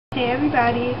Hey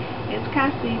everybody, it's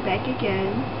Cassie back again.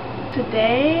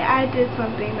 Today I did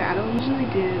something that I don't usually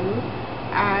do.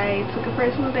 I took a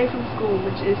personal day from school,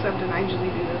 which is something I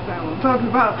usually do. That's not what I'm talking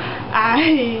about.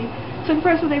 I took a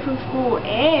personal day from school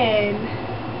and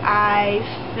I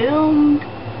filmed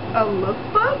a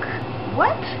lookbook.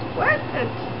 What?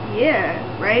 Yeah,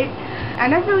 right? I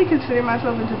never really considered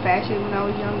myself into fashion when I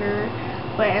was younger,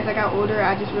 but as I got older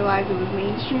I just realized it was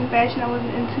mainstream fashion I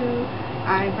wasn't into.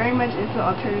 I'm very much into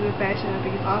alternative fashion. I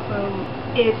think it's awesome.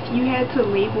 If you had to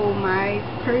label my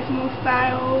personal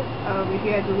style, if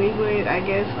you had to label it, I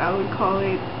guess I would call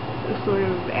it a sort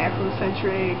of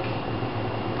Afrocentric,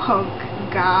 punk,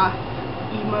 goth,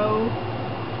 emo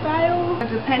style.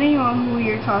 Depending on who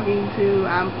you're talking to,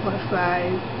 I'm plus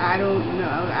size. I don't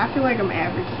know. I feel like I'm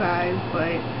average size,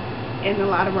 but in a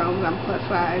lot of realms I'm plus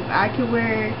size. I could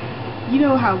wear, you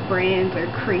know how brands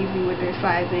are crazy with their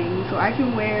sizing, so I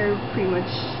can wear pretty much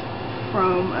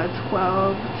from a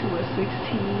 12 to a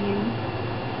 16,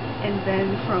 and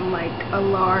then from like a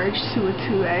large to a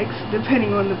 2X,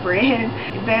 depending on the brand.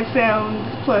 If that sounds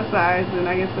plus size, then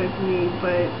I guess that's me,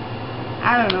 but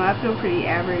I don't know, I feel pretty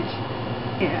average.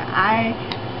 Yeah,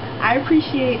 I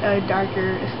appreciate a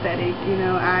darker aesthetic, you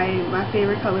know. My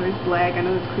favorite color is black. I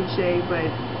know it's cliche, but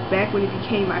back when it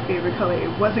became my favorite color,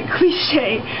 it wasn't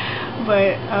cliche.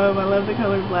 But I love the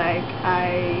color black.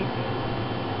 I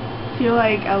feel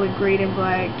like I look great in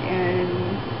black, and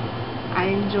I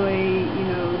enjoy, you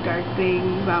know, dark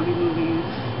things, zombie movies,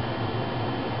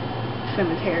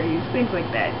 cemeteries, things like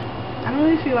that. I don't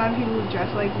really see a lot of people who dress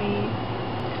like me,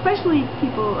 especially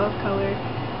people of color.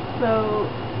 So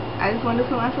I just wanted to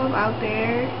put myself out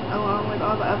there along with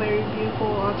all the other beautiful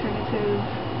alternative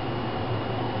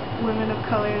women of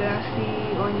color that I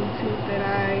see on YouTube that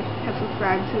I have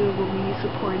subscribed to and will be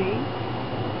supporting.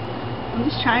 I'm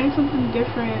just trying something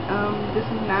different. This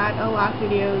is not a lock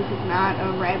video, this is not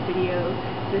a rap video,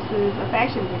 this is a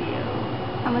fashion video.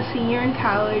 I'm a senior in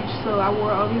college, so I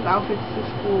wore all these outfits to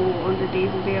school on the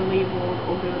days that they're labeled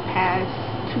over the past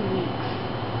 2 weeks.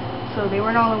 So they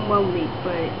weren't all in 1 week,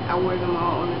 but I wore them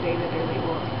all on the day that they're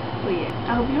labeled. So yeah,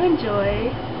 I hope you enjoy,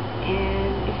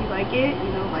 and if you like it, you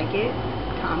know, like it,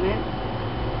 comment,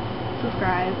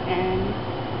 subscribe, and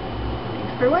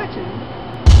thanks for watching.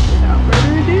 Without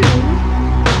further ado,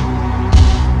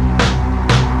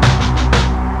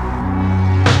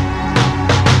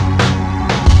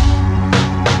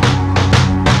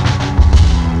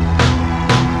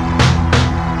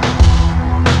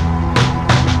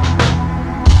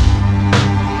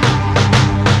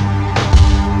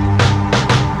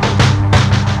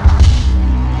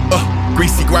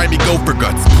 greasy, grimy gopher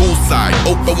guts, poolside,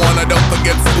 open one, I don't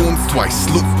forget spoons twice,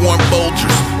 lukewarm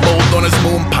Folgers, mold on his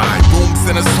moon pie, rooms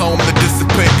in his home that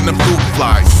dissipate in the fruit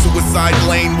flies, suicide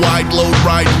lane, wide load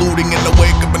ride, looting in the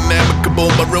wake of an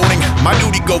amicable marooning, my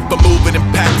duty go for moving in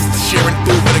packs to sharing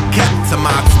food with a cat. To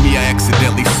mocks me, I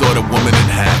accidentally saw the woman in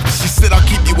half. She said, I'll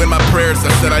keep you in my prayers.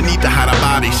 I said, I need to hide a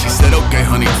body. She said, okay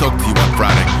honey, talk to you on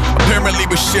Friday. Apparently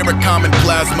we share a common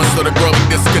plasma, so the growing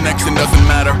disconnection doesn't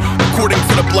matter. According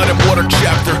to the blood and water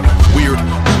chapter, weird,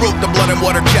 who wrote the blood and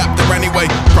water chapter anyway?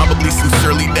 Probably some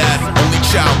surly dad, only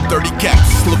child, 30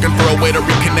 cats, looking for a way to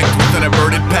reconnect with an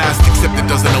averted past, except it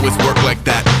doesn't always work like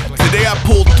that. Today I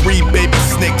pulled 3 baby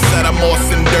snakes out of moss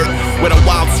and dirt, with a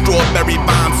wild strawberry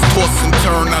bombs toss and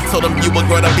turn. I told them you were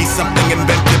gonna be something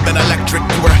inventive and electric.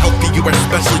 You were healthy, you were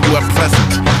special, you were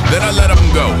present. Then I let them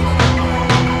go.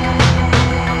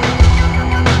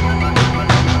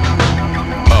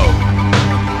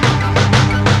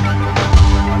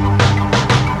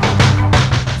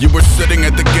 You were sitting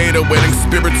at the gate awaiting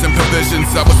spirits and provisions.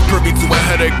 I was privy to a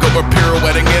headache over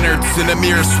pirouetting innards in a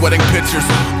mirror, sweating pictures.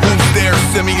 Who's there,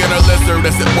 simian or lizard?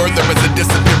 Is it worth there is a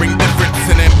disappearing difference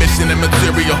in ambition and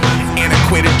material?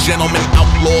 Antiquated gentlemen,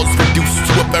 outlaws reduced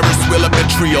to a Ferris wheel of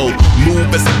vitriol.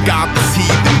 Move as a godless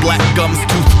heathen, black gums,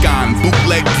 tooth gone.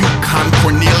 Bootleg Yukon,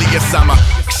 Cornelius, I'm a...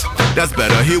 That's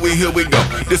better, here we go.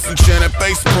 Disenchanted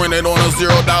face printed on a $0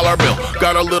 bill.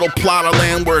 Got a little plot of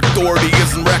land where authority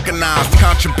isn't recognized.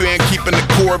 Contraband keeping the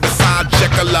core beside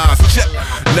checker lies. Check,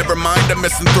 never mind a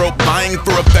misanthrope vying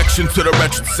for affection to the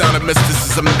wretched sound of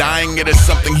mysticism. Dying, it is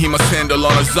something he must handle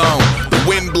on his own. The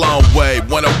wind blown way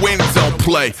when a wind don't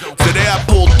play. Today I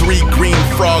pulled 3 green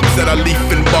frogs at a leaf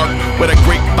and bark, where the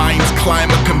grapevines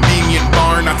climb a convenient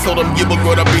barn. I told him you were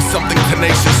gonna be something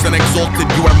tenacious and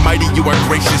exalted. You are mighty, you are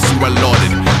gracious, you are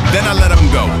lauded. Then I let him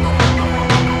go.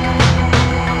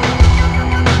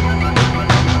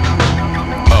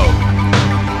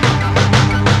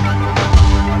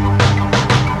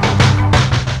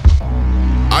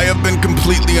 I have been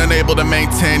completely unable to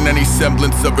maintain any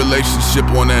semblance of relationship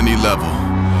on any level.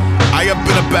 I have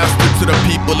been a bastard to the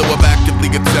people who have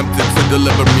actively attempted to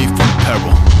deliver me from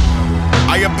peril.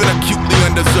 I have been acutely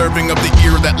undeserving of the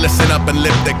ear that listen up and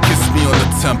lip that kiss me on the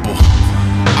temple.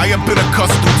 I have been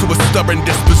accustomed to a stubborn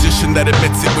disposition that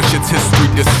admits it wish its history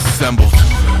disassembled.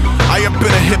 I have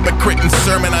been a hypocrite in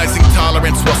sermonizing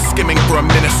tolerance while skimming for a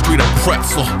ministry to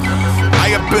pretzel. I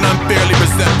have been unfairly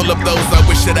resentful of those I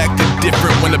wish had acted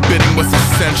different when the bidding was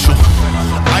essential.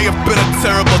 I have been a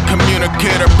terrible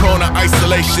communicator, prone to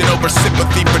isolation over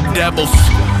sympathy for devils.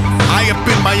 I have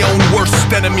been my own worst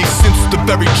enemy since the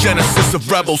very genesis of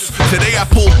rebels. Today I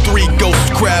pulled 3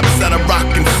 ghost crabs out of rock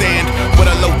and sand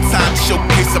with a low tide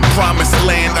showcase of promised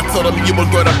land. I told them you were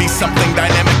gonna be something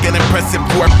dynamic and impressive.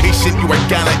 You are patient, you are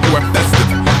gallant, you are festive.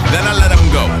 Then I let them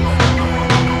go.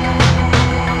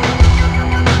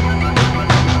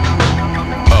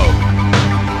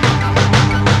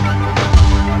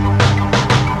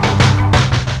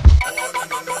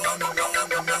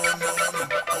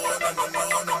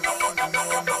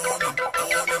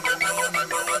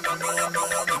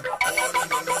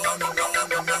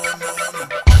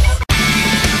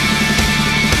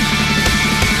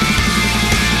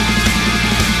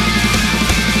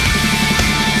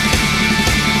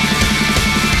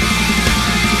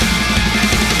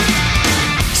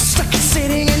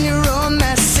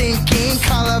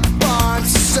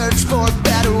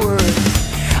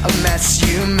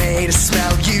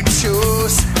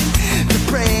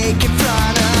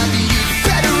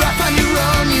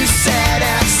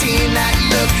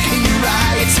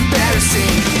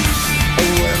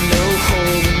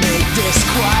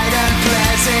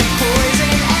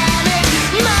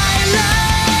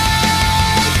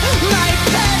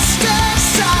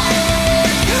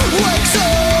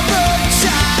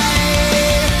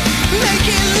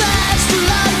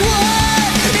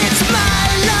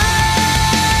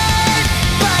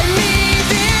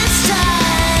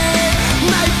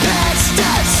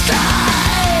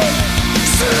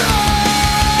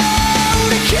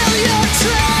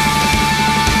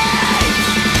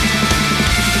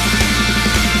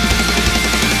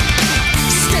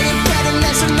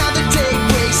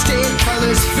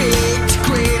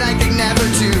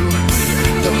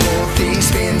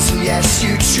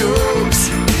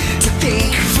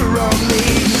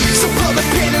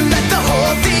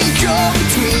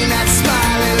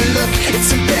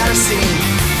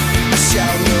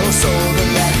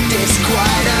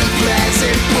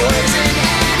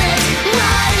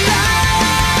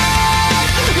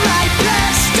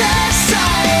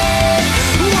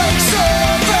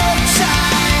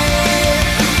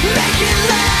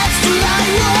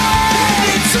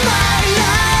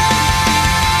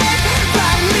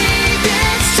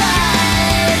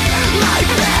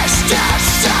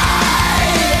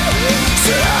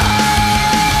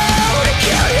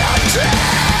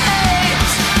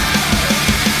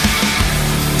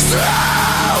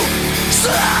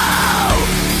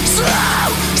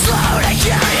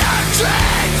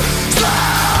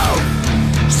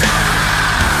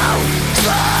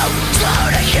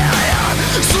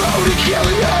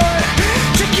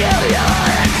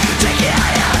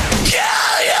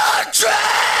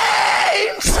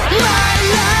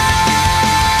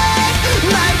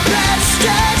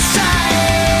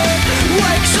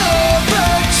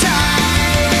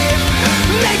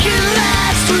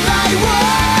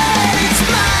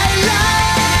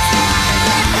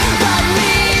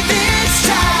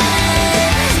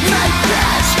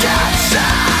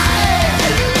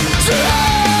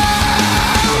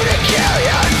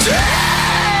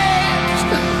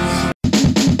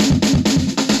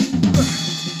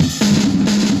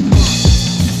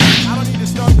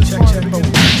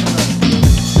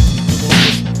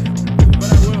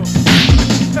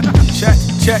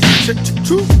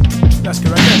 True. That's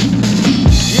good right there.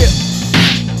 Yeah.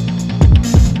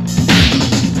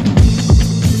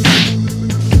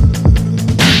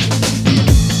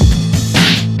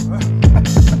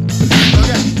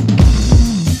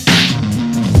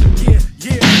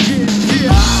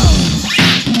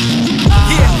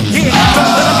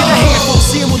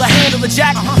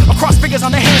 Jack, across fingers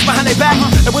on their hands behind their back,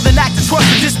 and with an act of trust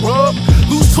in this world,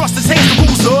 lose trust is hands the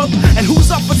rules up, and who's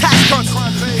up for tax cuts?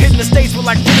 Hitting the states with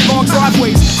like really long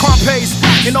driveways, crime pays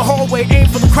in the hallway,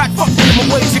 aim for the crack, fuck minimum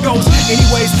wage it goes.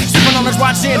 Anyways, sipping on his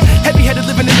watch in, heavy-headed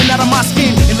living in and out of my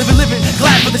skin, and living,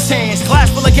 glad for the chance, glass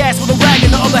full of gas with a rag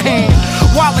in the other hand,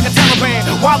 wild like a Taliban,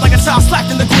 wild like a child slapped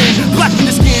in the grin, black in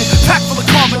the skin, packed full of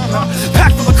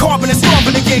carbon, and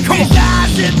starving again. Come on.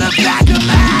 In the back of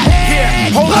my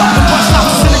head. Yeah, hold up, the bus stop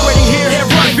disintegrating here. Yeah,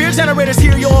 right. Fear generators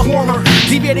here, y'all. Warmer,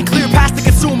 deviating clear past the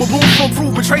consumer. Room for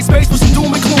improve, betray space with some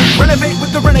doom and gloom. Renovate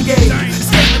with the renegade.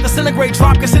 Escape with the disintegrate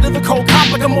drop. Consider the cold cop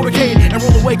like a motorcade and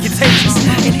roll away contagious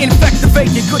and infect the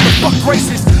vacant, good the fuck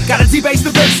gracious. Gotta debase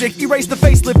the basic, erase the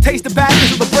facelift, taste the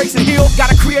badness of the breaks and heal.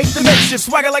 Gotta create the makeshift,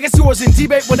 swagger like it's yours and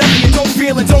debate whatever you don't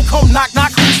feel and don't come knock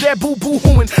knock. Who's there boo boo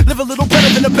hooing? Live a little better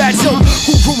than a bad joke.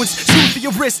 Who ruins? Shoot for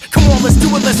your wrist. Come on, let's do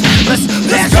it. Let's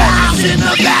There's go. house in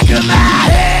the back of my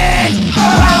head.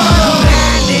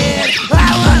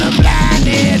 I wanna blind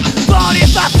it. But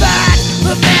if I find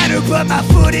the man who put my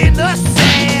foot in the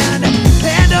sand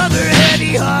and other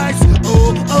heavy hearts,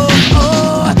 oh, oh,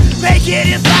 oh, make it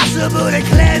impossible to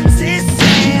cleanse his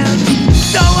sand.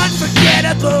 So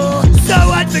unforgettable, so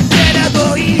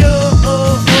unforgettable. Yo,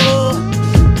 oh, oh.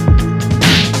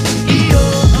 Yo,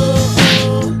 oh,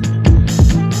 oh.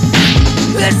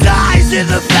 There's eyes in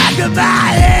the back of my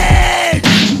head.